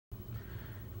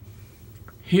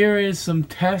Here is some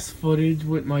test footage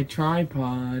with my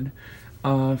tripod,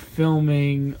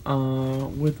 filming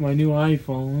with my new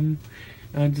iPhone,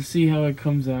 to see how it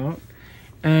comes out.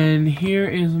 And here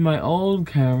is my old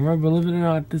camera. Believe it or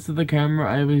not, this is the camera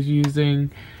I was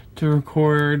using to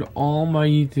record all my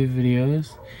YouTube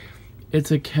videos.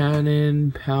 It's a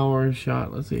Canon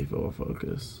PowerShot. Let's see if it will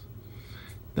focus.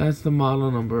 That's the model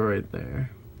number right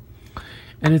there.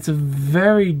 And it's a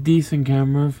very decent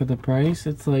camera for the price.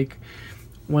 It's like,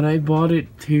 when I bought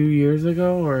it 2 years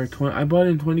ago, I bought it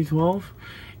in 2012,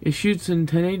 it shoots in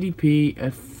 1080p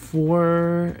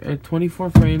at 24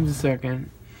 frames a second,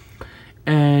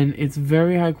 and it's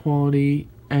very high quality,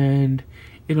 and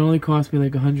it only cost me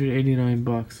like 189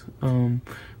 bucks.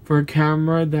 For a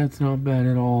camera, that's not bad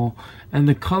at all. And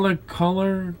the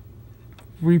color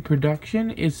reproduction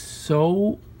is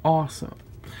so awesome.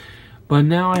 But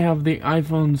now I have the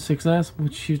iPhone 6s,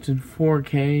 which shoots in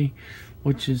 4K,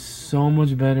 which is so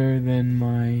much better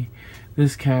than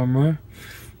this camera.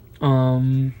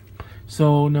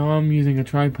 So now I'm using a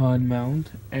tripod mount,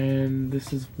 and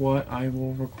this is what I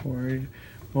will record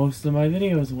most of my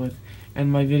videos with.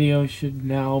 And my videos should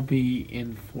now be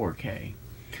in 4K.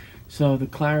 So the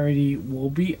clarity will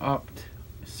be upped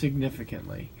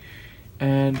significantly.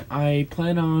 And I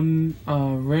plan on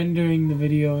rendering the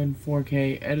video in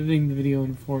 4K, editing the video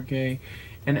in 4K,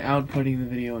 and outputting the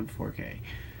video in 4K.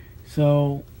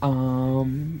 So,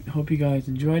 hope you guys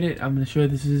enjoyed it. I'm going to show you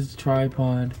this is a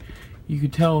tripod. You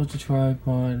can tell it's a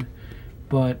tripod,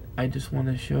 but I just want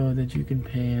to show that you can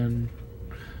pan,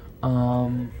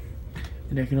 and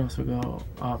it can also go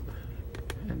up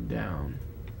and down.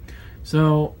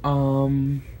 So,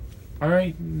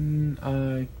 alright,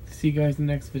 see you guys in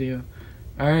the next video.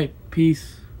 Alright,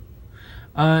 peace.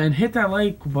 And hit that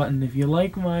like button if you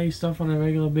like my stuff on a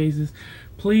regular basis.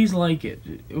 Please like it.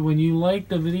 When you like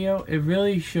the video, it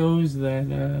really shows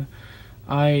that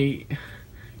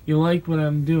you like what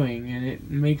I'm doing, and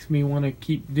it makes me want to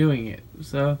keep doing it.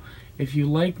 So if you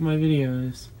like my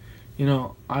videos, you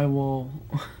know, I will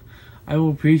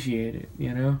appreciate it,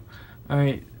 you know.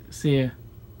 Alright, see ya.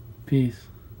 Peace.